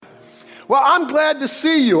Well, I'm glad to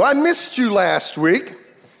see you. I missed you last week.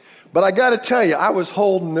 But I got to tell you, I was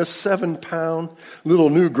holding this 7-pound little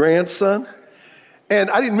new grandson, and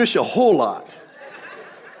I didn't miss you a whole lot.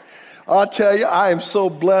 I'll tell you, I am so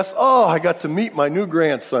blessed. Oh, I got to meet my new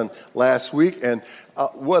grandson last week, and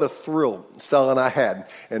what a thrill Stella and I had.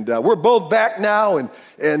 And we're both back now,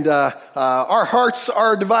 and our hearts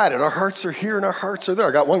are divided. Our hearts are here, and our hearts are there.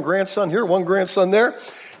 I got one grandson here, one grandson there,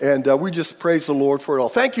 and we just praise the Lord for it all.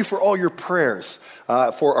 Thank you for all your prayers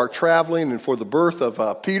for our traveling and for the birth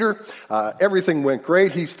of Peter. Everything went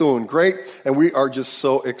great. He's doing great, and we are just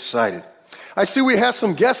so excited. I see we have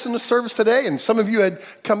some guests in the service today, and some of you had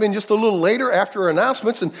come in just a little later after our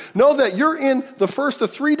announcements, and know that you're in the first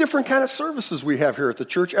of 3 different kind of services we have here at the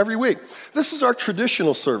church every week. This is our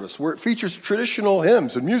traditional service, where it features traditional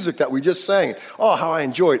hymns and music that we just sang. Oh, how I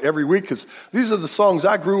enjoy it every week, because these are the songs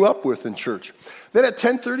I grew up with in church. Then at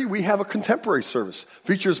 10:30, we have a contemporary service.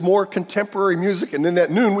 Features more contemporary music, and then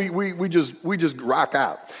at noon, we just rock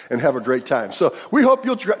out and have a great time. So we hope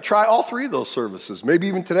you'll try all 3 of those services. Maybe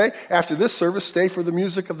even today, after this service, stay for the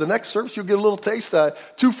music of the next service. You'll get a little taste,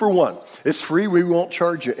 2 for 1. It's free. We won't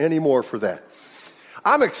charge you any more for that.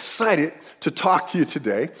 I'm excited to talk to you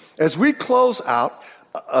today as we close out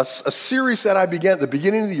a series that I began at the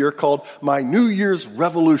beginning of the year called My New Year's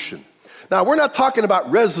Revolution. Now, we're not talking about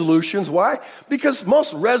resolutions. Why? Because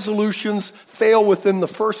most resolutions fail within the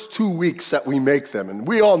first 2 weeks that we make them. And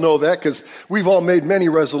we all know that because we've all made many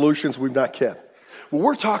resolutions we've not kept. What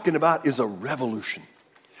we're talking about is a revolution.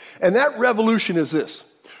 And that revolution is this: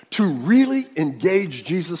 to really engage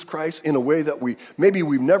Jesus Christ in a way that we've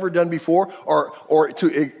never done before, or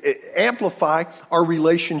to amplify our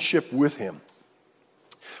relationship with him.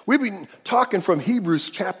 We've been talking from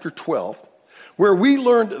Hebrews chapter 12, where we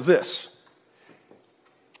learned this.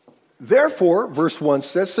 Therefore, verse 1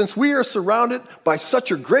 says, since we are surrounded by such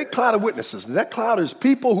a great cloud of witnesses, and that cloud is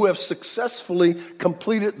people who have successfully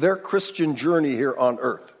completed their Christian journey here on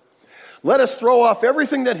earth. Let us throw off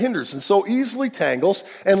everything that hinders and so easily tangles,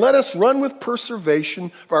 and let us run with perseverance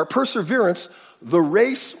the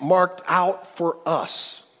race marked out for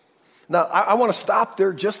us. Now, I want to stop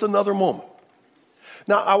there just another moment.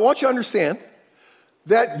 Now, I want you to understand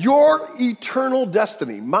that your eternal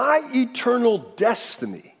destiny, my eternal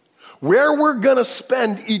destiny, where we're going to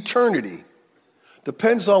spend eternity,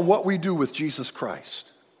 depends on what we do with Jesus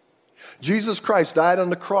Christ. Jesus Christ died on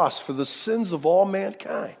the cross for the sins of all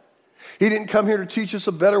mankind. He didn't come here to teach us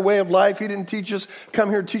a better way of life. He didn't come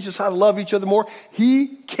here to teach us how to love each other more. He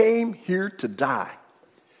came here to die.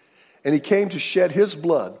 And he came to shed his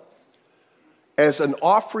blood as an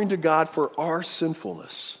offering to God for our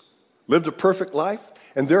sinfulness. Lived a perfect life,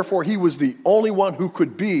 and therefore he was the only one who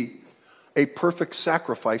could be a perfect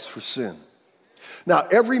sacrifice for sin. Now,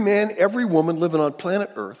 every man, every woman living on planet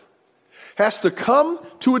Earth has to come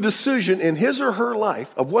to a decision in his or her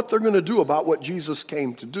life of what they're going to do about what Jesus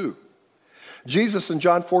came to do. Jesus in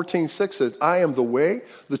John 14:6 says, I am the way,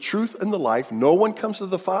 the truth, and the life. No one comes to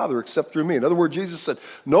the Father except through me. In other words, Jesus said,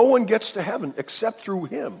 no one gets to heaven except through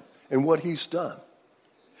him and what he's done.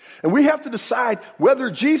 And we have to decide whether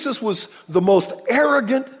Jesus was the most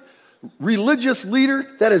arrogant religious leader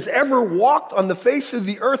that has ever walked on the face of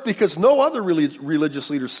the earth, because no other religious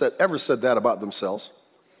leader ever said that about themselves,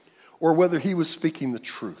 or whether he was speaking the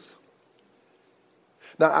truth.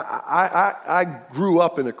 Now, I grew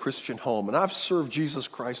up in a Christian home, and I've served Jesus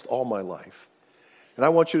Christ all my life. And I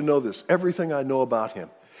want you to know this: everything I know about him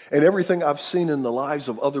and everything I've seen in the lives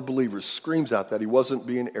of other believers screams out that he wasn't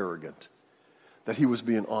being arrogant, that he was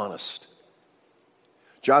being honest.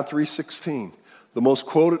 John 3:16, the most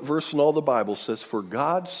quoted verse in all the Bible, says, for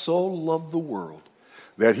God so loved the world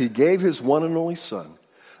that he gave his one and only Son,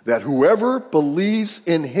 that whoever believes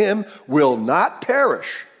in him will not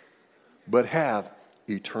perish, but have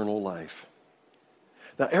eternal life.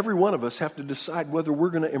 Now, every one of us have to decide whether we're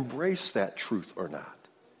going to embrace that truth or not.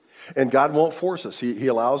 And God won't force us. He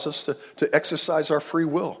allows us to exercise our free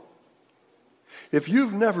will. If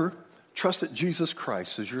you've never trusted Jesus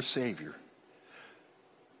Christ as your Savior,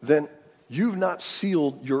 then you've not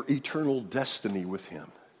sealed your eternal destiny with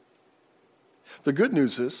him. The good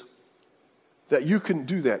news is that you can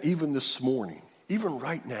do that even this morning, even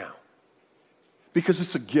right now, because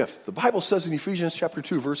it's a gift. The Bible says in Ephesians chapter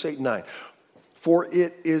 2, verse 8 and 9, for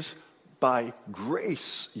it is by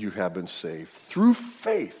grace you have been saved, through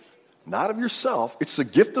faith, not of yourself. It's the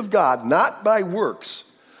gift of God, not by works,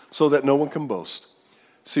 so that no one can boast.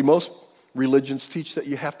 See, most religions teach that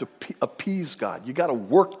you have to appease God. You got to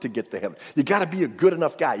work to get to heaven. You got to be a good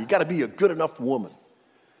enough guy. You got to be a good enough woman.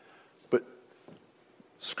 But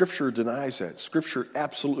Scripture denies that. Scripture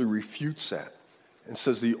absolutely refutes that. and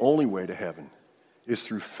says the only way to heaven is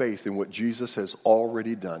through faith in what Jesus has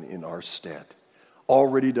already done in our stead,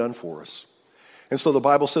 already done for us. And so the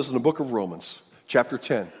Bible says in the book of Romans, chapter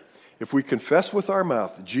 10, if we confess with our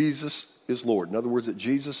mouth Jesus is Lord, in other words, that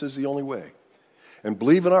Jesus is the only way, and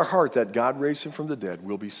believe in our heart that God raised him from the dead,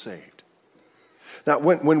 we'll be saved. Now,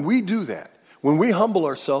 when we do that, when we humble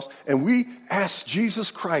ourselves and we ask Jesus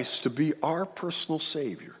Christ to be our personal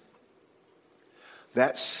Savior,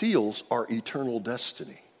 that seals our eternal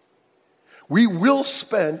destiny. We will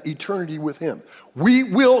spend eternity with him. We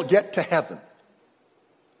will get to heaven.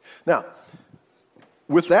 Now,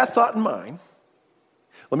 with that thought in mind,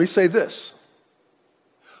 let me say this.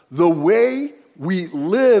 The way we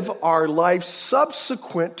live our life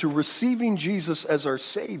subsequent to receiving Jesus as our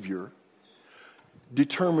Savior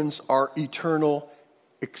determines our eternal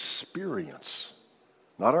experience,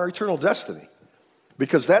 not our eternal destiny,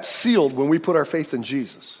 because that's sealed when we put our faith in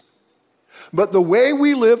Jesus. But the way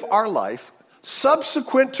we live our life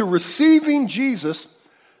subsequent to receiving Jesus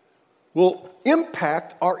will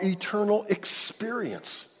impact our eternal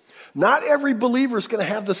experience. Not every believer is going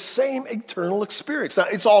to have the same eternal experience. Now,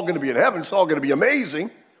 it's all going to be in heaven. It's all going to be amazing.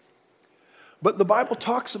 But the Bible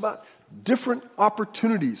talks about different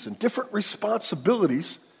opportunities and different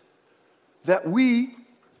responsibilities that we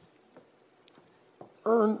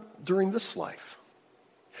earn during this life.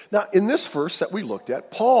 Now, in this verse that we looked at,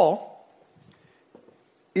 Paul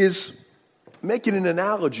is making an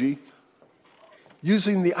analogy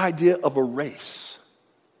using the idea of a race.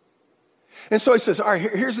 And so he says, all right,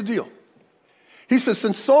 here's the deal. He says,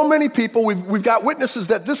 since so many people, we've got witnesses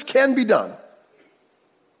that this can be done,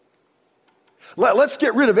 let's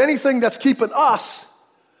get rid of anything that's keeping us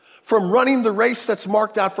from running the race that's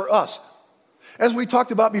marked out for us. As we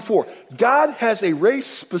talked about before, God has a race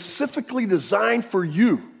specifically designed for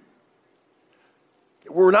you.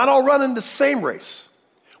 We're not all running the same race.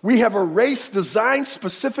 We have a race designed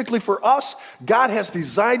specifically for us. God has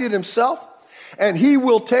designed it himself. And he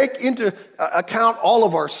will take into account all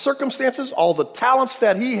of our circumstances, all the talents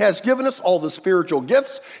that he has given us, all the spiritual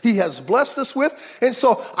gifts he has blessed us with. And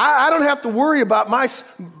so I don't have to worry about my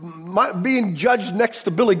being judged next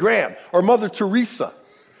to Billy Graham or Mother Teresa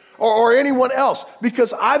or anyone else,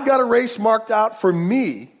 because I've got a race marked out for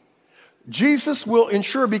me. Jesus will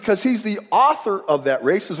ensure, because he's the author of that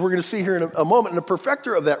race, as we're going to see here in a moment, and the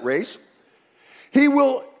perfecter of that race, he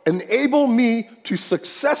will enable me to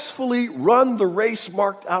successfully run the race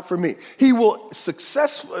marked out for me. He will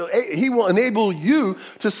enable you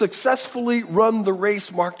to successfully run the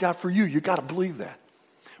race marked out for you. You got to believe that.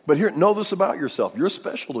 But here, know this about yourself. You're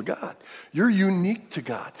special to God. You're unique to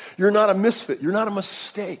God. You're not a misfit. You're not a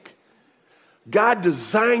mistake. God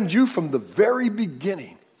designed you from the very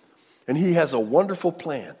beginning, and he has a wonderful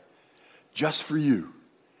plan just for you.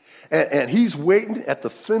 And he's waiting at the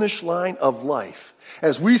finish line of life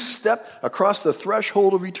as we step across the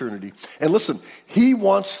threshold of eternity. And listen, he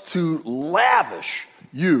wants to lavish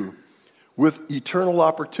you with eternal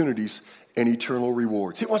opportunities and eternal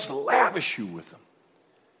rewards. He wants to lavish you with them.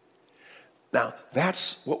 Now,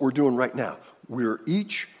 that's what we're doing right now. We're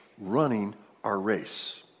each running our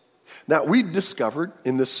race. Now, we discovered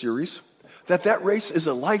in this series that race is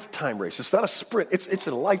a lifetime race. It's not a sprint. It's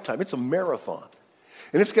a lifetime. It's a marathon.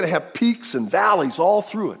 And it's going to have peaks and valleys all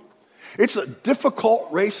through it. It's a difficult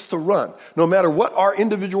race to run. No matter what our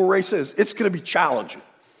individual race is, it's going to be challenging.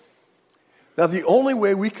 Now, the only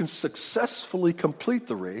way we can successfully complete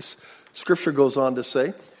the race, Scripture goes on to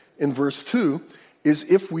say in verse 2, is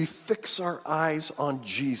if we fix our eyes on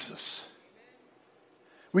Jesus.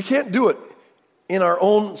 We can't do it in our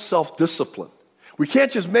own self-discipline. We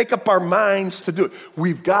can't just make up our minds to do it.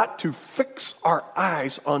 We've got to fix our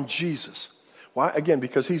eyes on Jesus. Why? Again,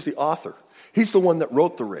 because he's the author. He's the one that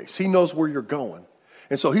wrote the race. He knows where you're going.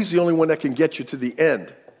 And so he's the only one that can get you to the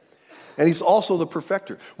end. And he's also the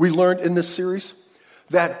perfecter. We learned in this series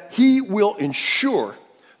that he will ensure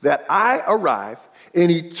that I arrive in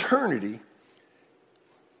eternity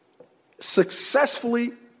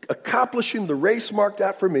successfully accomplishing the race marked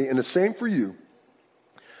out for me, and the same for you.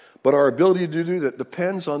 But our ability to do that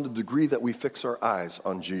depends on the degree that we fix our eyes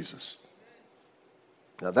on Jesus.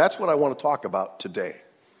 Now, that's what I want to talk about today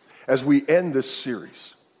as we end this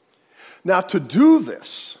series. Now, to do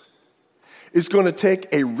this is going to take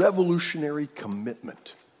a revolutionary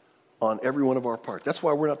commitment on every one of our part. That's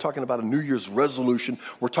why we're not talking about a New Year's resolution.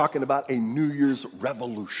 We're talking about a New Year's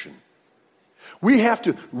revolution. We have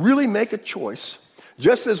to really make a choice,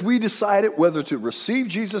 just as we decided whether to receive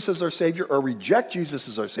Jesus as our Savior or reject Jesus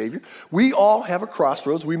as our Savior. We all have a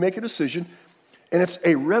crossroads. We make a decision, and it's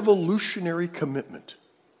a revolutionary commitment.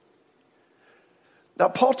 Now,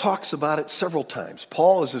 Paul talks about it several times.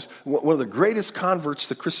 Paul is one of the greatest converts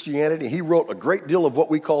to Christianity. He wrote a great deal of what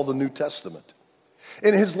we call the New Testament.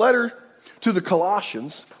 In his letter to the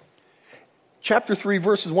Colossians, chapter 3,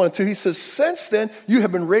 verses 1 and 2, he says, since then you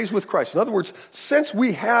have been raised with Christ. In other words, since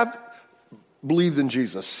we have believed in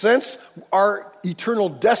Jesus, since our eternal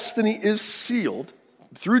destiny is sealed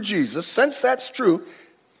through Jesus, since that's true,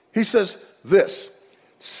 he says this,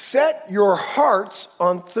 set your hearts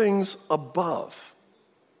on things above.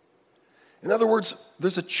 In other words,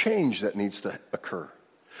 there's a change that needs to occur.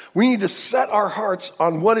 We need to set our hearts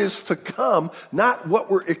on what is to come, not what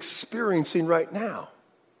we're experiencing right now.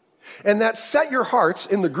 And that set your hearts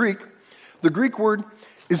in the Greek word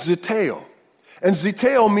is zeteo. And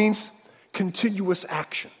zeteo means continuous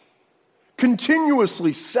action.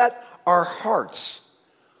 Continuously set our hearts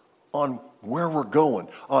on where we're going,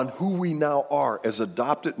 on who we now are as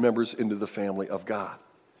adopted members into the family of God.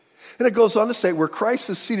 And it goes on to say, where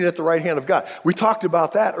Christ is seated at the right hand of God. We talked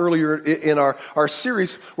about that earlier in our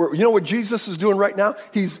series, where you know what Jesus is doing right now?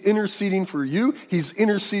 He's interceding for you. He's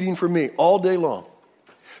interceding for me all day long.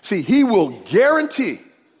 See, he will guarantee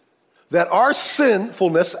that our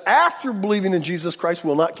sinfulness after believing in Jesus Christ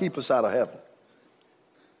will not keep us out of heaven.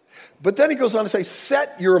 But then he goes on to say,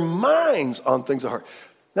 set your minds on things of heart.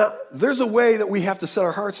 Now, there's a way that we have to set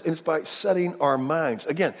our hearts, and it's by setting our minds.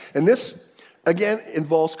 Again, and this, again,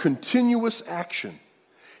 involves continuous action.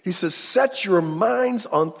 He says, set your minds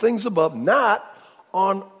on things above, not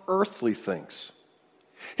on earthly things.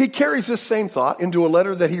 He carries this same thought into a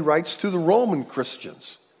letter that he writes to the Roman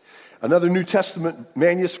Christians. Another New Testament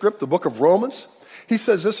manuscript, the book of Romans. He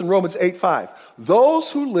says this in Romans 8:5. Those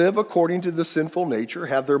who live according to the sinful nature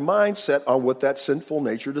have their mind set on what that sinful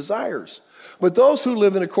nature desires. But those who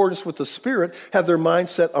live in accordance with the Spirit have their mind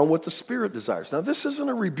set on what the Spirit desires. Now, this isn't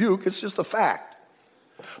a rebuke, it's just a fact.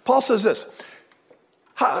 Paul says this.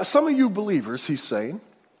 Some of you believers, he's saying,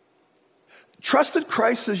 trusted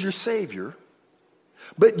Christ as your Savior,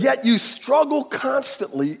 but yet you struggle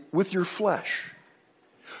constantly with your flesh.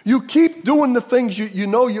 You keep doing the things you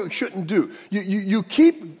know you shouldn't do. You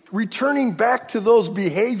keep returning back to those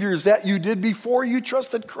behaviors that you did before you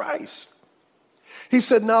trusted Christ. He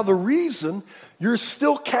said, now the reason you're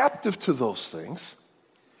still captive to those things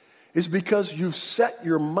is because you've set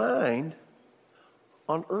your mind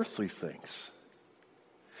on earthly things.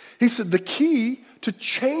 He said the key to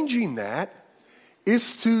changing that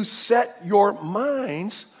is to set your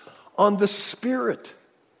minds on the Spirit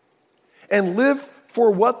and live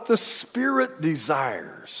for what the Spirit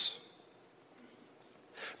desires.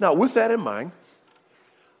 Now, with that in mind,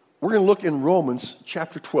 we're going to look in Romans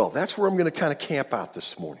chapter 12. That's where I'm going to kind of camp out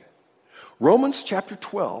this morning. Romans chapter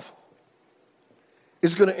 12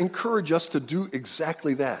 is going to encourage us to do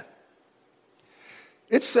exactly that.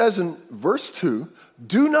 It says in verse 2,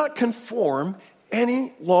 do not conform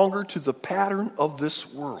any longer to the pattern of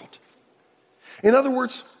this world. In other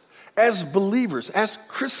words, as believers, as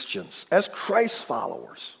Christians, as Christ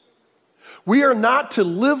followers, we are not to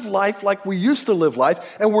live life like we used to live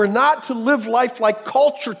life, and we're not to live life like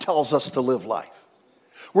culture tells us to live life.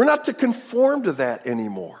 We're not to conform to that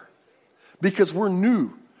anymore because we're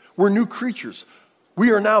new. We're new creatures.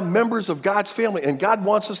 We are now members of God's family, and God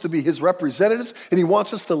wants us to be His representatives, and He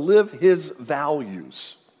wants us to live His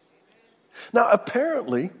values. Now,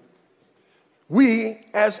 apparently, we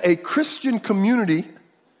as a Christian community,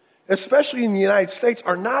 especially in the United States,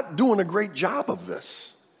 are not doing a great job of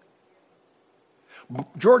this.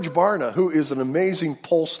 George Barna, who is an amazing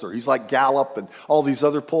pollster, he's like Gallup and all these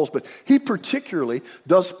other polls, but he particularly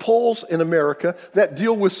does polls in America that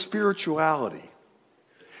deal with spirituality.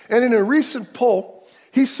 And in a recent poll,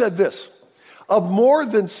 he said this, of more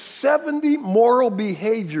than 70 moral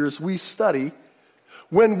behaviors we study,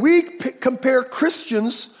 when we compare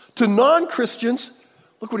Christians to non-Christians,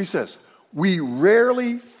 look what he says, we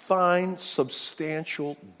rarely find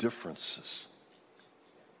substantial differences.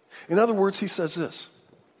 In other words, he says this,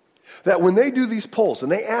 that when they do these polls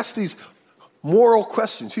and they ask these moral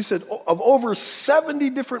questions, he said of over 70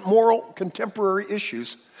 different moral contemporary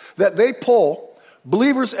issues that they poll,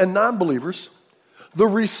 believers and non-believers, the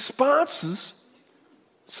responses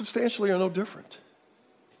substantially are no different.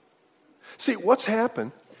 See, what's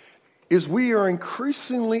happened is we are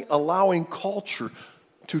increasingly allowing culture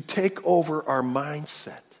to take over our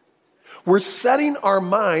mindset. We're setting our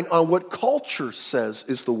mind on what culture says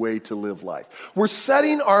is the way to live life. We're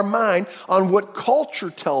setting our mind on what culture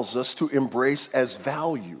tells us to embrace as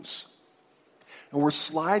values. And we're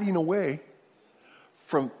sliding away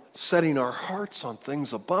from setting our hearts on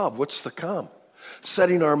things above, what's to come.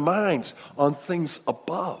 Setting our minds on things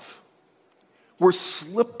above. We're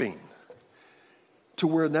slipping to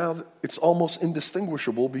where now it's almost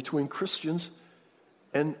indistinguishable between Christians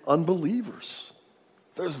and unbelievers.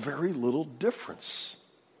 There's very little difference.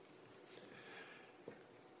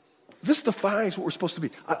 This defines what we're supposed to be.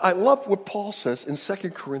 I love what Paul says in 2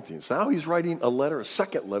 Corinthians. Now he's writing a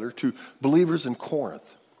second letter to believers in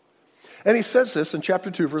Corinth. And he says this in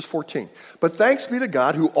chapter 2, verse 14. But thanks be to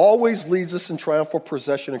God who always leads us in triumphal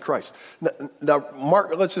procession in Christ. Now,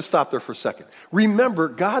 Mark, let's just stop there for a second. Remember,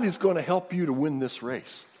 God is going to help you to win this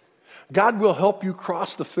race. God will help you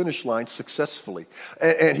cross the finish line successfully.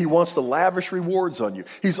 And he wants to lavish rewards on you.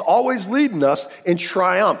 He's always leading us in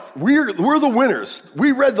triumph. We're the winners.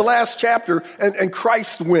 We read the last chapter, and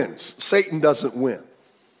Christ wins. Satan doesn't win.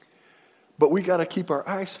 But we got to keep our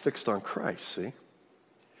eyes fixed on Christ, see?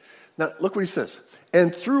 Now, look what he says.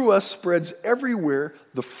 And through us spreads everywhere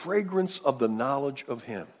the fragrance of the knowledge of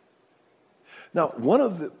him. Now, one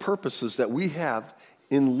of the purposes that we have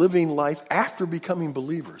in living life after becoming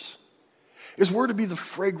believers is we're to be the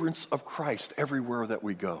fragrance of Christ everywhere that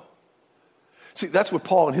we go. See, that's what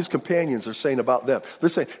Paul and his companions are saying about them. They're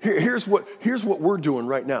saying, here's what we're doing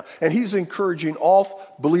right now. And he's encouraging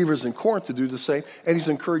all believers in Corinth to do the same, and he's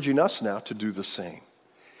encouraging us now to do the same.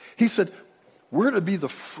 He said, we're to be the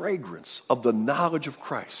fragrance of the knowledge of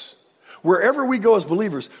Christ. Wherever we go as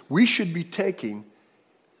believers, we should be taking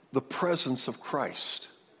the presence of Christ.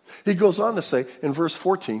 He goes on to say in verse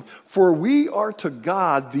 14, for we are to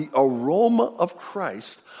God the aroma of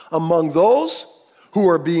Christ among those who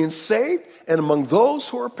are being saved and among those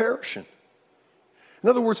who are perishing. In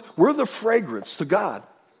other words, we're the fragrance to God.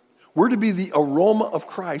 We're to be the aroma of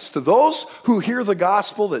Christ to those who hear the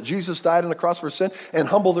gospel that Jesus died on the cross for sin and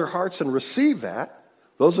humble their hearts and receive that.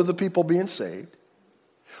 Those are the people being saved.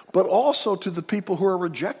 But also to the people who are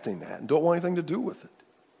rejecting that and don't want anything to do with it.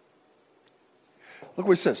 Look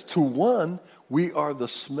what he says. To one, we are the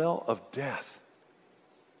smell of death.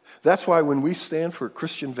 That's why when we stand for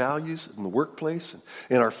Christian values in the workplace and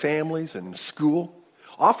in our families and in school,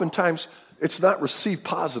 oftentimes it's not received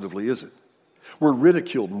positively, is it? We're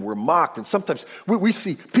ridiculed and we're mocked, and sometimes we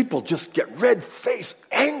see people just get red-faced,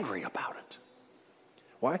 angry about it.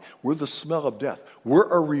 Why? We're the smell of death. We're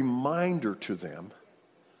a reminder to them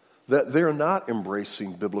that they're not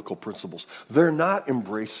embracing biblical principles. They're not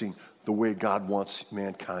embracing the way God wants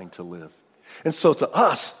mankind to live. And so to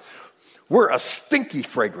us, we're a stinky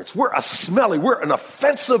fragrance. We're a smelly, we're an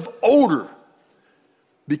offensive odor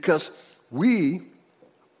because we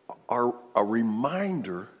are a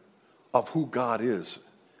reminder of who God is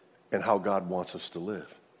and how God wants us to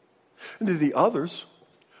live. And to the others,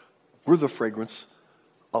 we're the fragrance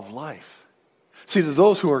of life. See, to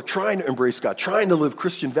those who are trying to embrace God, trying to live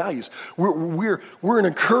Christian values, we're an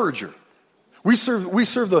encourager. We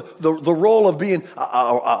serve the role of being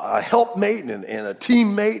a helpmate and a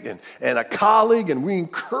teammate and a colleague, and we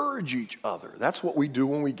encourage each other. That's what we do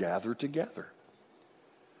when we gather together.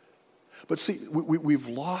 But see, we've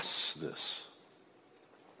lost this.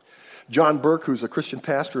 John Burke, who's a Christian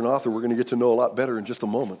pastor and author we're going to get to know a lot better in just a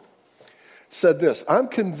moment, said this, I'm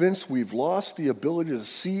convinced we've lost the ability to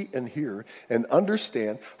see and hear and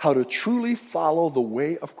understand how to truly follow the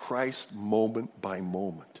way of Christ moment by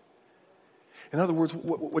moment. In other words,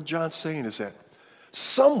 what John's saying is that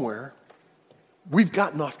somewhere we've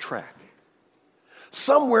gotten off track.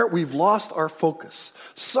 Somewhere we've lost our focus.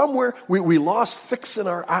 Somewhere we lost fixing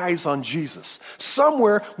our eyes on Jesus.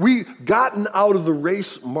 Somewhere we've gotten out of the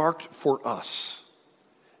race marked for us.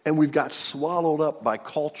 And we've got swallowed up by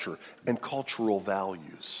culture and cultural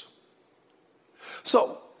values.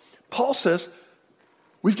 So Paul says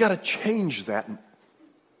we've got to change that.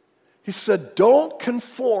 He said, don't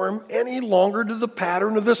conform any longer to the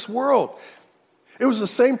pattern of this world. It was the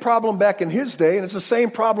same problem back in his day, and it's the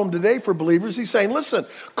same problem today for believers. He's saying, listen,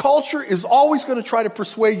 culture is always going to try to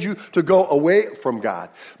persuade you to go away from God.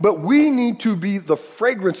 But we need to be the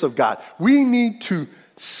fragrance of God. We need to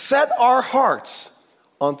set our hearts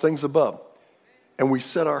on things above. And we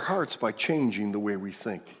set our hearts by changing the way we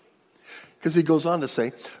think. Because he goes on to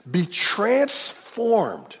say, be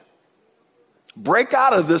transformed. Break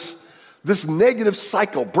out of this negative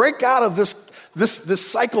cycle. Break out of this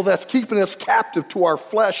cycle that's keeping us captive to our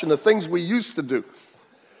flesh and the things we used to do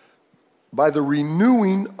by the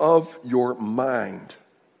renewing of your mind.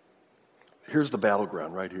 Here's the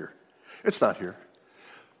battleground right here. It's not here.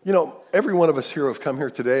 You know, every one of us here have come here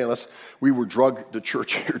today, unless we were drugged to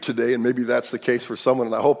church here today, and maybe that's the case for someone,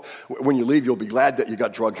 and I hope when you leave you'll be glad that you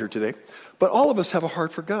got drugged here today. But all of us have a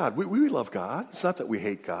heart for God. We love God. It's not that we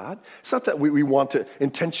hate God. It's not that we want to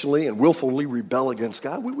intentionally and willfully rebel against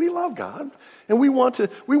God. We love God, and we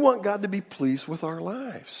want God to be pleased with our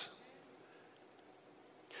lives.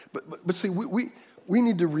 But see, we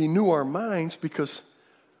need to renew our minds because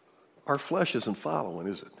our flesh isn't following,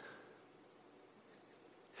 is it?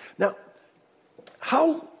 Now,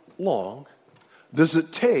 how long does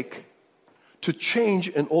it take to change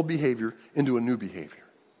an old behavior into a new behavior?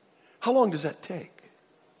 How long does that take?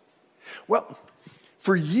 Well,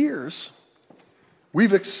 for years,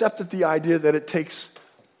 we've accepted the idea that it takes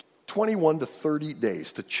 21 to 30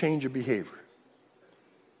 days to change a behavior.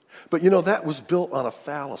 But that was built on a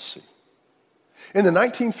fallacy. In the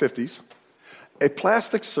 1950s, a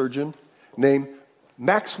plastic surgeon named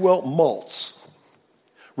Maxwell Maltz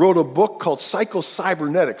wrote a book called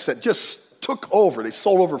Psycho-Cybernetics that just took over. They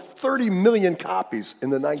sold over 30 million copies in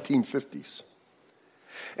the 1950s.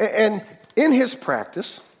 And in his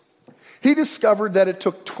practice, he discovered that it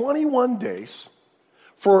took 21 days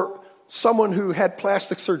for someone who had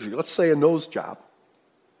plastic surgery, let's say a nose job,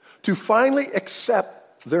 to finally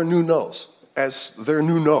accept their new nose as their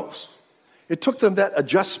new nose. It took them that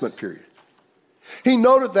adjustment period. He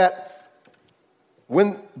noted that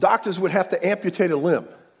when doctors would have to amputate a limb,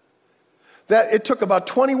 that it took about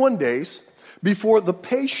 21 days before the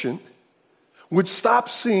patient would stop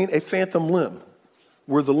seeing a phantom limb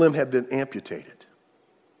where the limb had been amputated.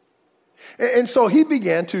 And so he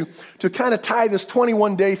began to kind of tie this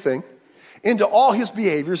 21-day thing into all his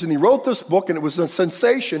behaviors, and he wrote this book, and it was a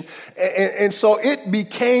sensation. And so it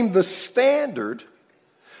became the standard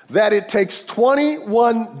that it takes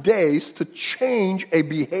 21 days to change a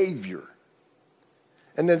behavior.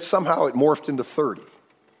 And then somehow it morphed into 30.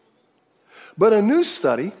 But a new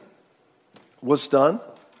study was done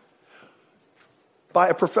by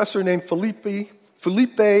a professor named Felipe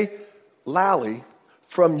Lally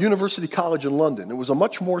from University College in London. It was a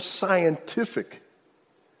much more scientific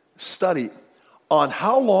study on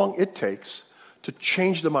how long it takes to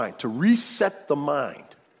change the mind, to reset the mind,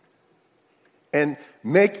 and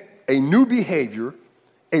make a new behavior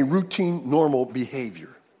a routine, normal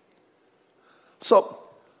behavior. So,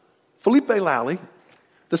 Felipe Lally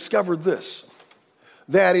discovered this,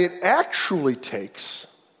 that it actually takes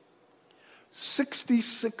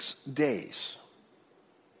 66 days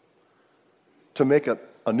to make a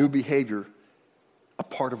new behavior a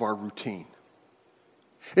part of our routine.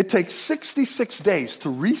 It takes 66 days to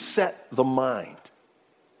reset the mind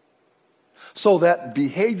so that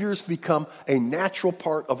behaviors become a natural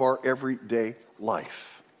part of our everyday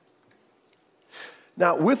life.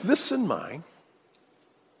 Now, with this in mind,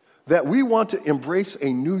 that we want to embrace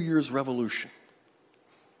a New Year's revolution.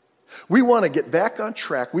 We want to get back on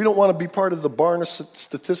track. We don't want to be part of the Barna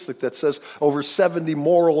statistic that says over 70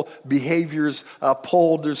 moral behaviors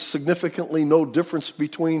polled. There's significantly no difference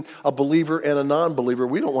between a believer and a non-believer.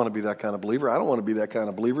 We don't want to be that kind of believer. I don't want to be that kind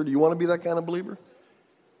of believer. Do you want to be that kind of believer?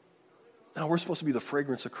 No, we're supposed to be the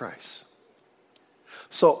fragrance of Christ.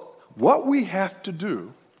 So what we have to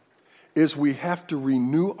do is we have to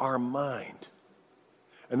renew our mind.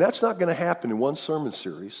 And that's not going to happen in one sermon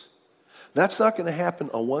series. That's not going to happen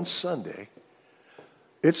on one Sunday.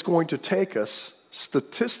 It's going to take us,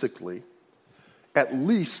 statistically, at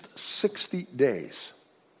least 60 days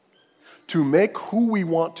to make who we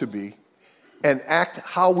want to be and act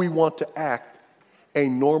how we want to act a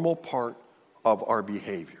normal part of our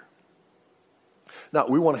behavior. Now,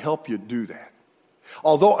 we want to help you do that.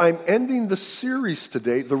 Although I'm ending the series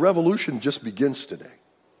today, the revolution just begins today.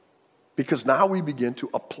 Because now we begin to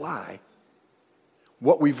apply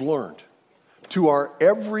what we've learned to our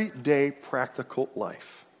everyday practical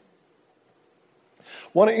life. I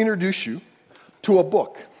want to introduce you to a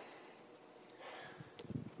book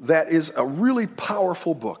that is a really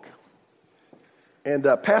powerful book. And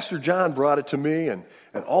Pastor John brought it to me, and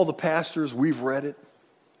all the pastors, we've read it.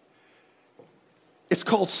 It's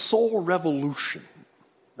called Soul Revolution.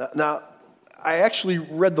 Now, I actually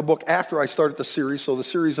read the book after I started the series, so the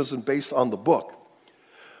series isn't based on the book.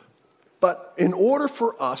 But in order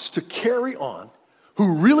for us to carry on,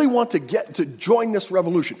 who really want to get to join this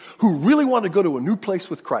revolution, who really want to go to a new place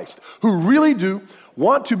with Christ, who really do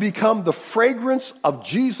want to become the fragrance of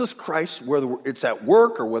Jesus Christ, whether it's at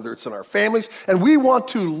work or whether it's in our families, and we want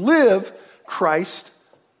to live Christ,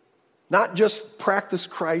 not just practice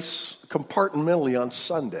Christ compartmentally on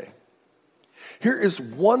Sunday. Here is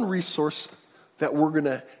one resource that we're going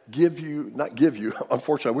to give you, not give you,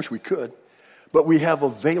 unfortunately I wish we could, but we have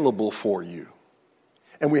available for you.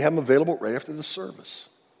 And we have them available right after the service.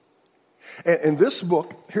 And this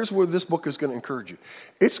book, here's where this book is going to encourage you.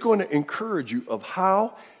 It's going to encourage you of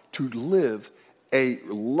how to live a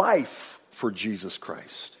life for Jesus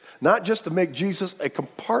Christ. Not just to make Jesus a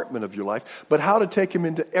compartment of your life, but how to take him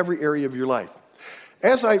into every area of your life.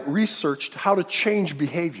 As I researched how to change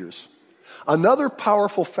behaviors, Another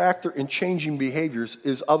powerful factor in changing behaviors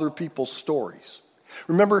is other people's stories.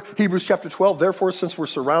 Remember Hebrews chapter 12, therefore, since we're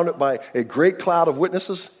surrounded by a great cloud of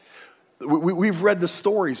witnesses, we've read the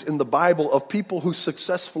stories in the Bible of people who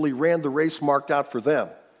successfully ran the race marked out for them.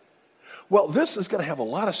 Well, this is going to have a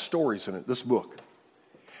lot of stories in it, this book.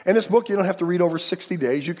 And this book, you don't have to read over 60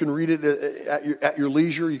 days. You can read it at your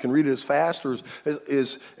leisure. You can read it as fast or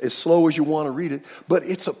as slow as you want to read it. But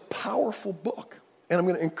it's a powerful book. And I'm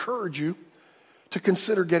going to encourage you to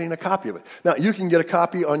consider getting a copy of it. Now, you can get a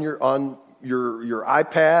copy on your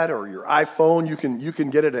iPad or your iPhone. You can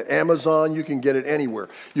get it at Amazon. You can get it anywhere.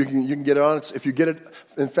 You can get it on. If you get it,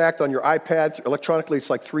 in fact, on your iPad electronically, it's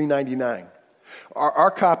like $3.99. Our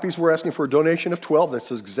copies, we're asking for a donation of $12.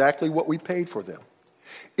 That's exactly what we paid for them.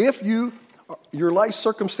 If your life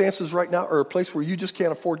circumstances right now are a place where you just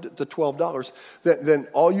can't afford the $12, then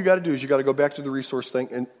all you got to do is you got to go back to the resource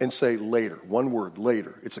thing and say later. One word,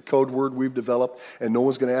 later. It's a code word we've developed, and no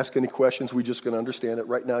one's going to ask any questions. We're just going to understand it.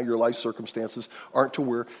 Right now, your life circumstances aren't to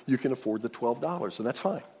where you can afford the $12, and that's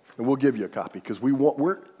fine. And we'll give you a copy because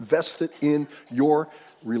we're vested in your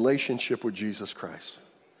relationship with Jesus Christ.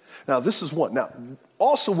 Now, this is one. Now,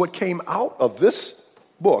 also what came out of this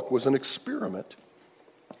book was an experiment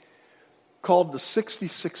called the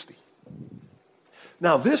 60-60.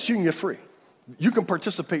 Now, this you can get free. You can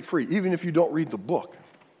participate free, even if you don't read the book.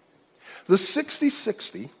 The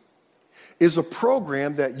 60-60 is a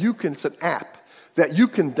program it's an app that you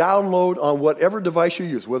can download on whatever device you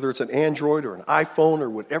use, whether it's an Android or an iPhone or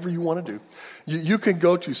whatever you want to do. You can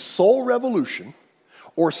go to Soul Revolution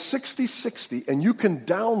or 60-60, and you can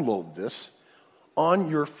download this on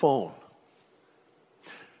your phone.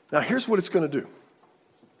 Now, here's what it's going to do.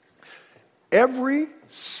 Every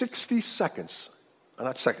 60 seconds,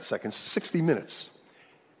 not seconds, 60 minutes,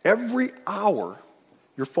 every hour,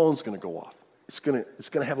 your phone's going to go off. It's going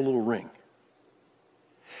to have a little ring.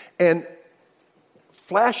 And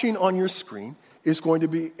flashing on your screen is going to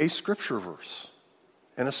be a scripture verse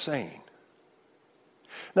and a saying.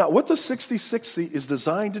 Now, what the 60-60 is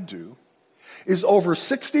designed to do is over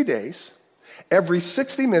 60 days, every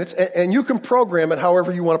 60 minutes, and you can program it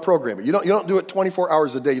however you want to program it. You don't do it 24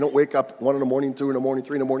 hours a day. You don't wake up 1 in the morning, 2 in the morning,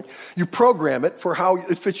 3 in the morning. You program it for how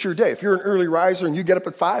it fits your day. If you're an early riser and you get up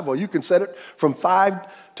at 5, well, you can set it from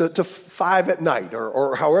 5 to 5 at night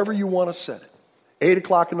or however you want to set it. 8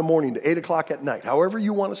 o'clock in the morning to 8 o'clock at night. However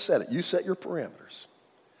you want to set it. You set your parameters.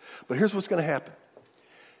 But here's what's going to happen.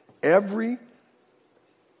 Every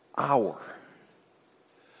hour,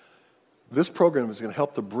 this program is going to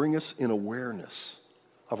help to bring us in awareness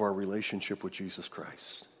of our relationship with Jesus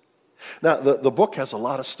Christ. Now, the book has a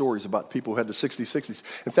lot of stories about people who had the 60-60s.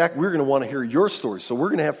 In fact, we're going to want to hear your stories. So we're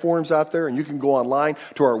going to have forums out there, and you can go online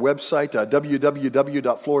to our website,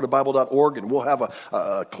 www.floridabible.org, and we'll have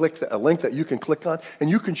a link that you can click on, and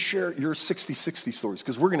you can share your 60-60 stories,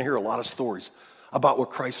 because we're going to hear a lot of stories about what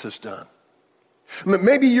Christ has done.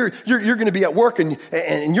 Maybe you're going to be at work and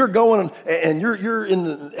you're going and you're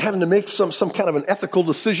having to make some kind of an ethical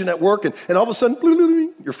decision at work, and all of a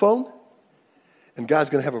sudden, your phone, and God's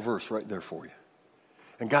going to have a verse right there for you,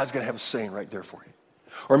 and God's going to have a saying right there for you.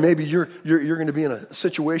 Or maybe you're going to be in a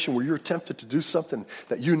situation where you're tempted to do something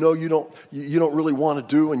that you don't really want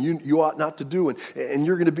to do, and you ought not to do, and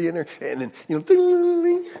you're going to be in there, and then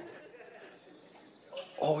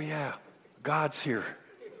oh yeah, God's here.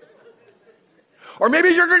 Or maybe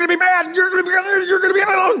you're going to be mad, and you're going to be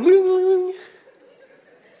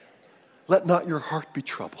let not your heart be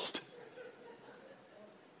troubled.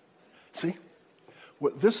 See,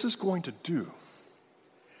 what this is going to do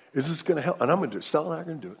is it's going to help, and I'm going to do it. Stella and I are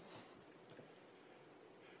going to do it.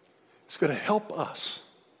 It's going to help us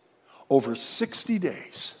over 60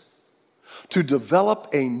 days to develop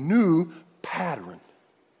a new pattern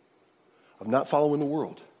of not following the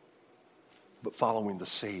world, but following the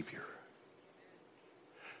Savior.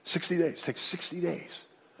 60 days. It takes 60 days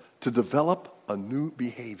to develop a new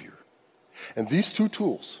behavior. And these two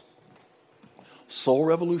tools, Soul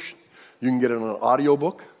Revolution, you can get it on an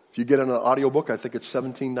audiobook. If you get it on an audiobook, I think it's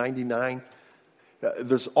 $17.99.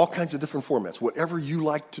 There's all kinds of different formats, whatever you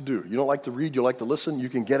like to do. You don't like to read, you like to listen, you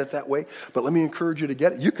can get it that way. But let me encourage you to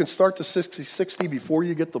get it. You can start the 60-60 before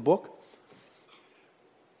you get the book.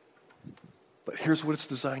 But here's what it's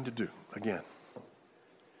designed to do, again,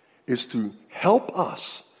 is to help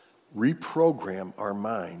us reprogram our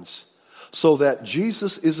minds so that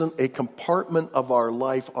Jesus isn't a compartment of our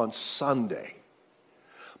life on Sunday,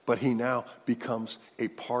 but he now becomes a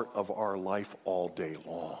part of our life all day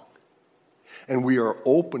long. And we are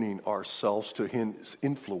opening ourselves to his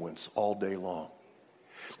influence all day long.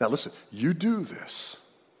 Now listen, you do this,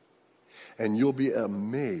 and you'll be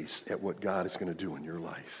amazed at what God is going to do in your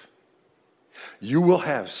life. You will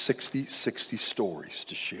have 60 stories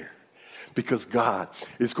to share because God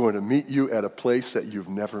is going to meet you at a place that you've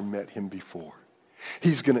never met him before.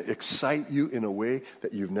 He's going to excite you in a way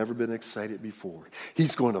that you've never been excited before.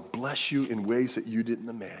 He's going to bless you in ways that you didn't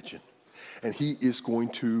imagine. And he is going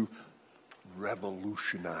to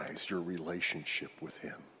revolutionize your relationship with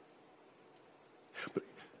him.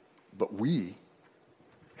 But we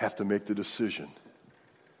have to make the decision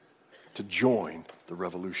to join the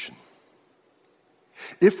revolution.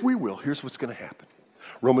 If we will, here's what's going to happen.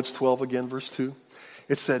 Romans 12 again, verse 2.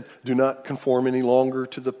 It said, do not conform any longer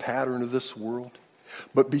to the pattern of this world,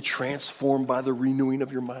 but be transformed by the renewing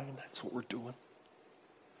of your mind. That's what we're doing.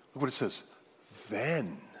 Look what it says.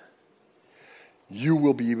 Then you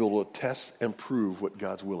will be able to test and prove what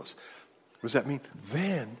God's will is. What does that mean?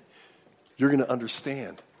 Then you're going to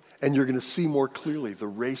understand and you're going to see more clearly the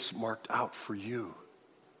race marked out for you.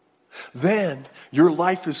 Then your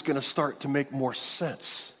life is going to start to make more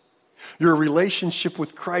sense. Your relationship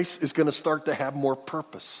with Christ is going to start to have more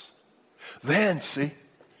purpose. Then, see,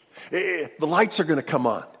 the lights are going to come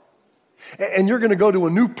on. And you're going to go to a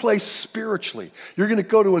new place spiritually. You're going to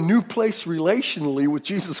go to a new place relationally with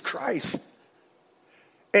Jesus Christ.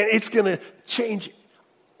 And it's going to change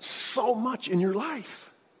so much in your life.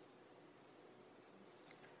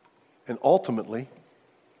 And ultimately,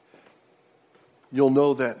 you'll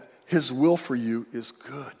know that his will for you is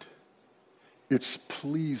good. It's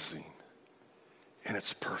pleasing. And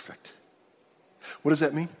it's perfect. What does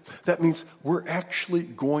that mean? That means we're actually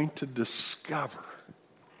going to discover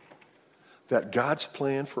that God's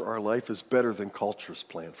plan for our life is better than culture's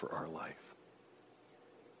plan for our life.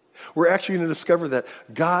 We're actually going to discover that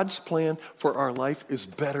God's plan for our life is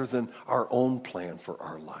better than our own plan for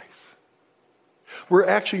our life. We're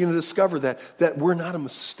actually going to discover that we're not a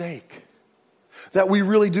mistake. That we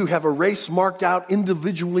really do have a race marked out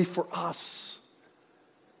individually for us.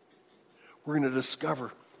 We're going to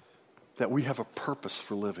discover that we have a purpose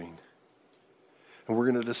for living. And we're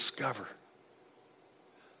going to discover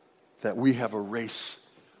that we have a race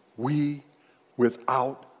we,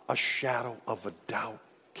 without a shadow of a doubt,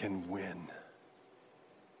 can win.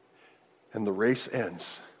 And the race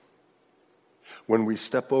ends when we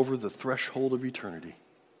step over the threshold of eternity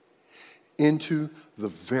into the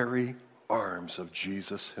very arms of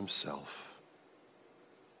Jesus himself.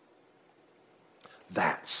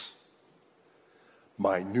 That's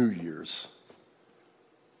my New Year's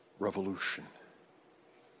revolution.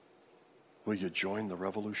 Will you join the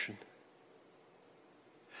revolution?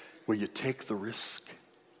 Will you take the risk?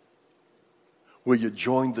 Will you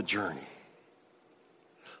join the journey?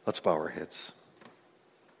 Let's bow our heads.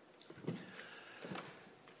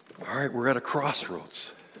 All right, we're at a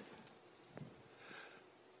crossroads.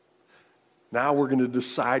 Now we're going to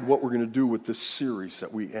decide what we're going to do with this series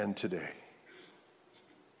that we end today.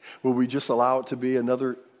 Will we just allow it to be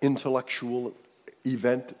another intellectual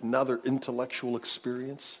event, another intellectual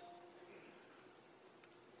experience?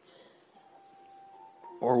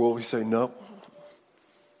 Or will we say, no,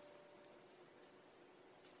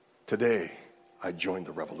 today I joined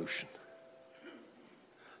the revolution.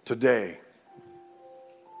 Today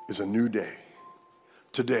is a new day.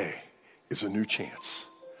 Today is a new chance.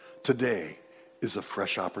 Today is a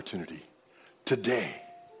fresh opportunity. Today,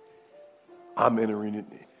 I'm entering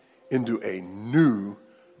into a new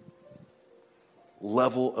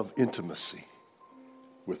level of intimacy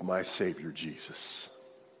with my Savior, Jesus.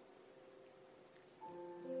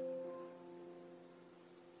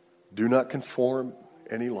 Do not conform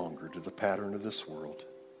any longer to the pattern of this world,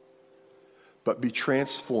 but be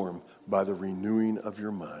transformed by the renewing of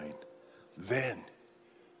your mind. Then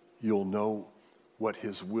you'll know what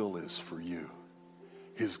his will is for you.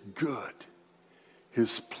 His good,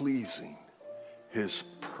 his pleasing, his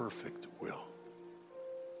perfect will.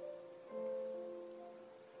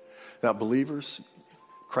 Now, believers,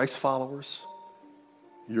 Christ followers,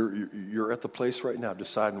 you're at the place right now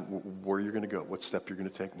deciding where you're going to go, what step you're going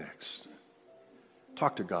to take next.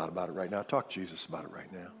 Talk to God about it right now. Talk to Jesus about it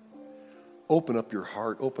right now. Open up your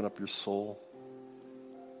heart, open up your soul,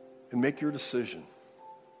 and make your decision.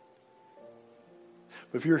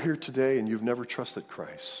 But if you're here today and you've never trusted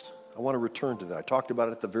Christ, I want to return to that. I talked about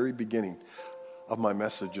it at the very beginning of my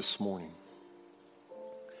message this morning.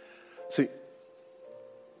 See,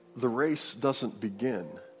 the race doesn't begin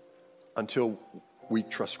until we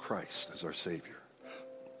trust Christ as our Savior.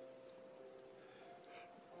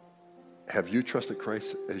 Have you trusted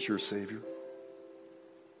Christ as your Savior?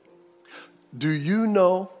 Do you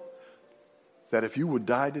know that if you would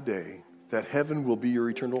die today, that heaven will be your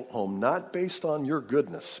eternal home, not based on your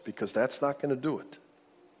goodness, because that's not going to do it,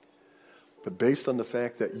 but based on the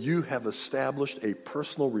fact that you have established a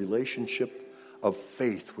personal relationship of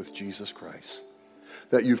faith with Jesus Christ,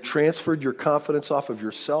 that you've transferred your confidence off of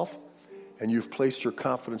yourself and you've placed your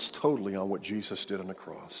confidence totally on what Jesus did on the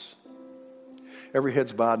cross. Every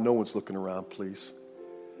head's bowed, no one's looking around, please.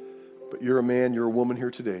 But you're a man, you're a woman here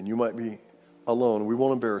today, and you might be alone. We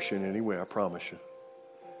won't embarrass you in any way, I promise you.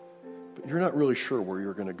 But you're not really sure where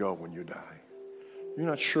you're going to go when you die. You're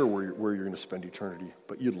not sure where you're going to spend eternity,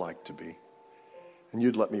 but you'd like to be. And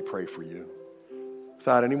you'd let me pray for you.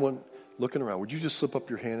 Without anyone looking around, would you just slip up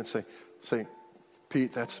your hand and say,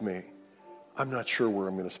 Pete, that's me. I'm not sure where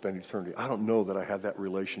I'm going to spend eternity. I don't know that I have that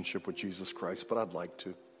relationship with Jesus Christ, but I'd like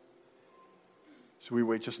to. So we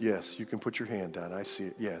wait yes, you can put your hand down. I see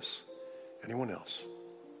it, yes. Anyone else?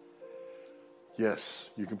 Yes,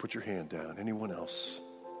 you can put your hand down. Anyone else?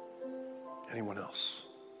 Anyone else?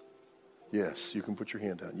 Yes, you can put your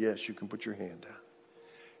hand down. Yes, you can put your hand down.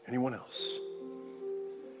 Anyone else?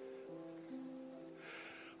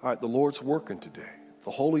 All right, the Lord's working today.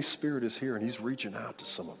 The Holy Spirit is here, and he's reaching out to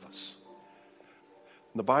some of us.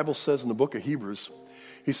 And the Bible says in the book of Hebrews,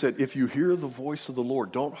 he said, if you hear the voice of the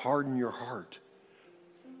Lord, don't harden your heart.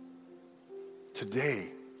 Today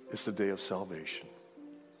is the day of salvation.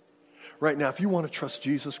 Right now, if you want to trust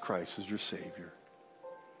Jesus Christ as your Savior,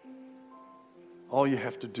 all you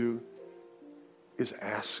have to do is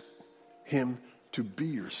ask him to be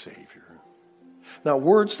your Savior. Now,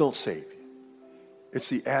 words don't save you. It's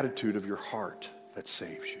the attitude of your heart that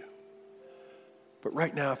saves you. But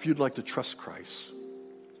right now, if you'd like to trust Christ,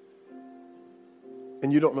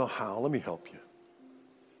 and you don't know how, let me help you.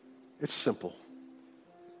 It's simple.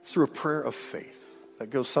 It's through a prayer of faith that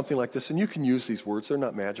goes something like this. And you can use these words. They're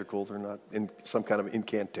not magical. They're not in some kind of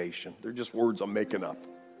incantation. They're just words I'm making up.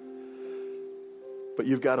 But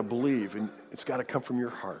you've got to believe, and it's got to come from your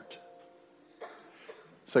heart.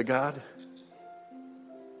 Say, God,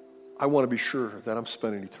 I want to be sure that I'm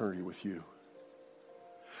spending eternity with you.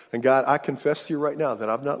 And God, I confess to you right now that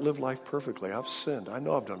I've not lived life perfectly. I've sinned. I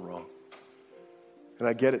know I've done wrong. And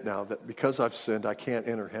I get it now that because I've sinned, I can't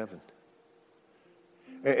enter heaven.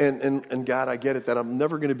 And God, I get it that I'm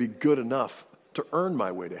never going to be good enough to earn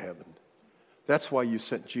my way to heaven. That's why you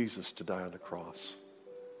sent Jesus to die on the cross.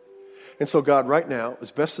 And so God, right now, as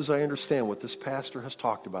best as I understand what this pastor has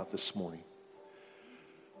talked about this morning,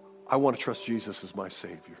 I want to trust Jesus as my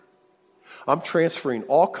Savior. I'm transferring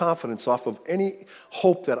all confidence off of any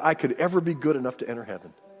hope that I could ever be good enough to enter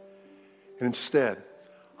heaven. And instead,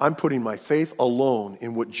 I'm putting my faith alone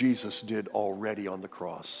in what Jesus did already on the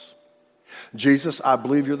cross. Jesus, I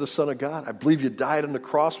believe you're the Son of God. I believe you died on the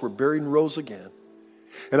cross, were buried and rose again.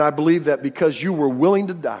 And I believe that because you were willing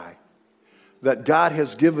to die, that God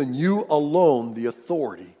has given you alone the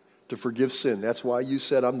authority to forgive sin. That's why you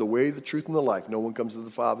said, I'm the way, the truth, and the life. No one comes to the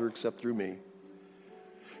Father except through me.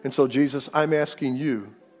 And so, Jesus, I'm asking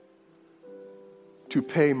you to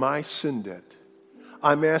pay my sin debt.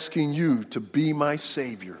 I'm asking you to be my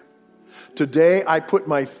Savior. Today, I put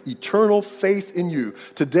my eternal faith in you.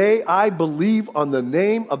 Today, I believe on the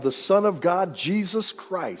name of the Son of God, Jesus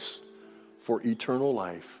Christ, for eternal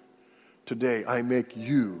life. Today, I make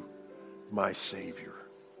you my Savior.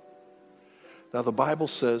 Now, the Bible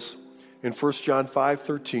says in 1 John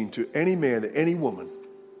 5:13, to any man, any woman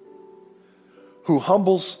who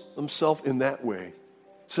humbles himself in that way,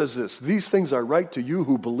 says this, these things I write to you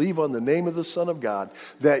who believe on the name of the Son of God,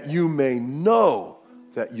 that you may know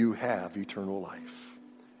that you have eternal life,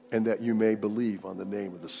 and that you may believe on the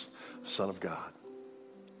name of the Son of God.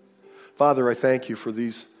 Father, I thank you for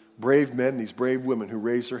these brave men, these brave women who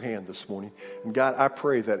raised their hand this morning. And God, I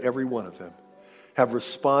pray that every one of them have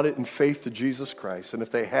responded in faith to Jesus Christ. And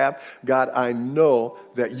if they have, God, I know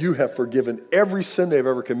that you have forgiven every sin they've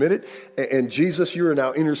ever committed. And Jesus, you are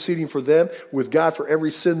now interceding for them with God for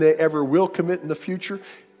every sin they ever will commit in the future.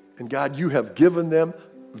 And God, you have given them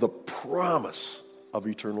the promise of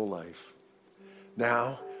eternal life.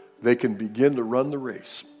 Now they can begin to run the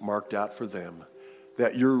race marked out for them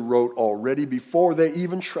that you wrote already before they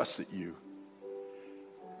even trusted you.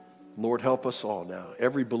 Lord, help us all now.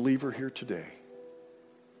 Every believer here today,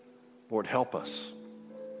 Lord, help us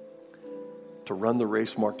to run the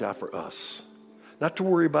race marked out for us. Not to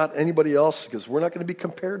worry about anybody else, because we're not going to be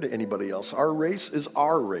compared to anybody else. Our race is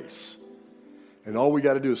our race. And all we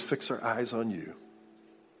got to do is fix our eyes on you.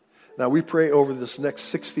 Now, we pray over this next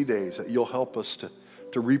 60 days that you'll help us to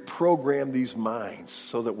reprogram these minds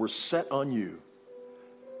so that we're set on you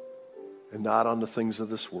and not on the things of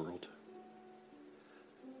this world.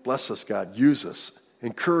 Bless us, God. Use us.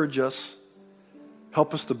 Encourage us.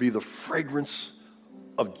 Help us to be the fragrance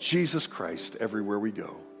of Jesus Christ everywhere we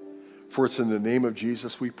go. For it's in the name of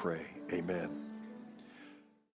Jesus we pray. Amen.